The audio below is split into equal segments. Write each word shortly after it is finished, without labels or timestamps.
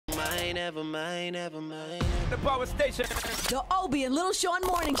mind, never mind, never mind. The Power Station. The Obie and Little Shawn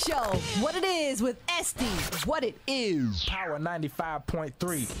Morning Show. What it is with Estee. What it is. Power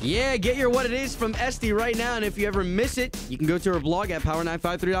 95.3. Yeah, get your What It Is from Estee right now, and if you ever miss it, you can go to her blog at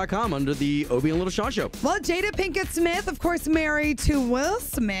power953.com under the Obie and Little Shawn Show. Well, Jada Pinkett Smith, of course, married to Will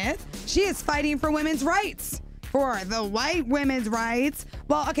Smith. She is fighting for women's rights. For the white women's rights.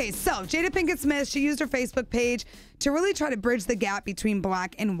 Well, okay, so Jada Pinkett Smith, she used her Facebook page to really try to bridge the gap between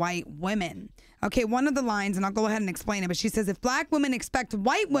black and white women. Okay, one of the lines, and I'll go ahead and explain it, but she says, if black women expect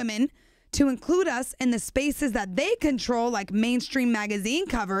white women to include us in the spaces that they control, like mainstream magazine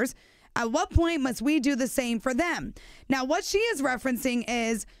covers, at what point must we do the same for them? Now, what she is referencing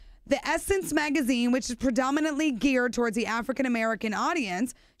is the Essence magazine, which is predominantly geared towards the African-American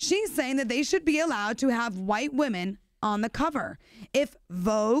audience. She's saying that they should be allowed to have white women on the cover. If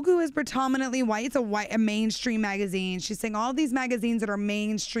Vogue, who is predominantly white, it's a mainstream magazine. She's saying all these magazines that are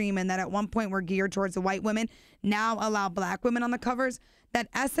mainstream and that at one point were geared towards the white women now allow black women on the covers, that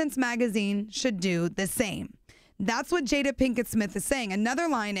Essence magazine should do the same. That's what Jada Pinkett Smith is saying. Another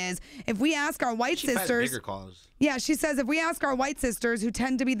line is, if we ask our white sisters... Bigger cause. Yeah, she says, if we ask our white sisters, who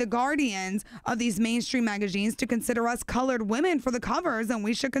tend to be the guardians of these mainstream magazines, to consider us colored women for the covers, then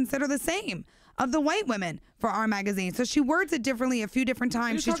we should consider the same of the white women for our magazine. So she words it differently a few different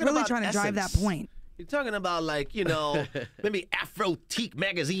times. She's really trying to drive that point. You're talking about, like, you know, maybe Afro-Teak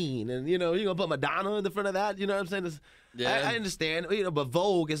magazine, and, you know, you're going to put Madonna in the front of that, you know what I'm saying? Yeah. I understand, you know, but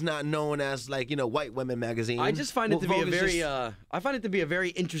Vogue is not known as, like, you know, white women magazine. I just find it to be Vogue a very, just... I find it to be a very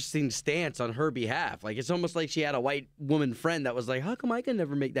interesting stance on her behalf. Like, it's almost like she had a white woman friend that was like, how come I can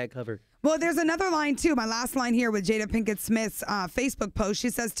never make that cover? Well, there's another line, too. My last line here with Jada Pinkett Smith's Facebook post. She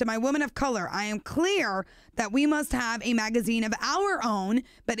says, to my women of color, I am clear that we must have a magazine of our own,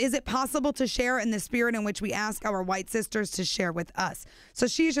 but is it possible to share in the spirit in which we ask our white sisters to share with us? So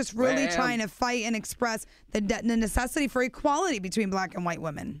she's just really trying to fight and express the necessity for equality between black and white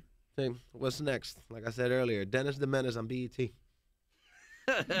women. Hey, what's next? Like I said earlier, Dennis the Menace on BET.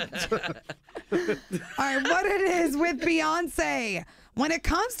 All right, what it is with Beyonce. When it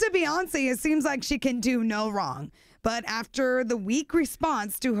comes to Beyonce, it seems like she can do no wrong. But after the weak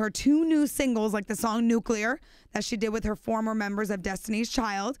response to her two new singles, like the song Nuclear, that she did with her former members of Destiny's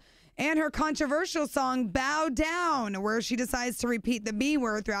Child, and her controversial song Bow Down, where she decides to repeat the B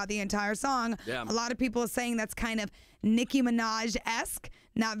word throughout the entire song, a lot of people are saying that's kind of Nicki Minaj-esque,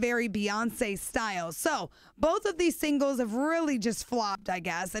 not very Beyonce style. So both of these singles have really just flopped, I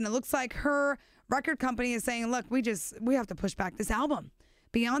guess. And it looks like her record company is saying, look, we have to push back this album.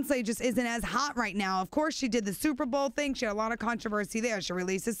 Beyonce just isn't as hot right now. Of course, she did the Super Bowl thing. She had a lot of controversy there. She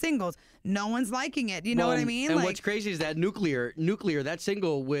releases singles. No one's liking it. You know what I mean? And like, what's crazy is that Nuclear, that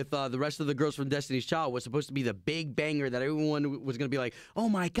single with the rest of the girls from Destiny's Child was supposed to be the big banger that everyone was going to be like, oh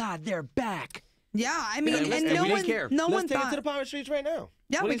my God, they're back. Yeah, I mean, and no one care. Let's take it to the Power Streets right now.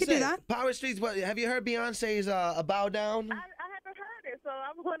 Yeah, we could do that. Power Streets, what, have you heard Beyonce's Bow Down? I haven't heard it, so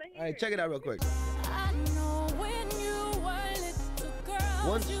I want to hear it. All right, check it out real quick. I know when you were little girl,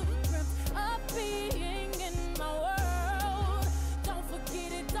 Once. you dreamt of being in my world. Don't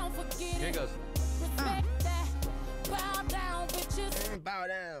forget it, don't forget it. Here it goes. Respect that. Bow down, bitches. Bow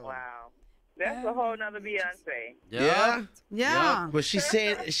down. Wow. That's a whole nother Beyonce. Yeah. But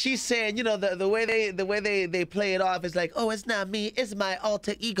she's saying, you know, the way they play it off is like, oh, it's not me, it's my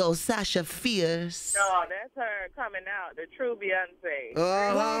alter ego, Sasha Fierce. No, that's her coming out, the true Beyonce.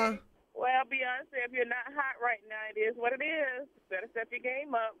 Uh-huh. Well, Beyonce, if you're not hot right now, it is what it is. Better step your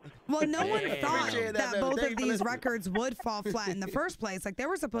game up. Well, no one thought Appreciate that that, both baby. of these records would fall flat in the first place. Like, they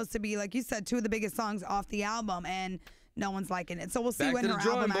were supposed to be, like you said, two of the biggest songs off the album, and no one's liking it. So we'll see Back when to her the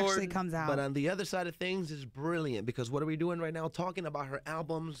drawing album board. actually comes out. But on the other side of things is brilliant, because what are we doing right now? Talking about her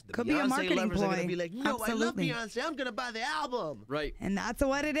albums. The Could Beyonce be a marketing lovers ploy. are going to be like, no, Absolutely. I love Beyonce. I'm going to buy the album. Right. And that's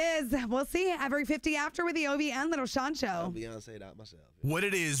what it is. We'll see every 50 after with the Obie and Little Shawn Show. Beyonce out myself. What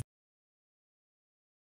it is.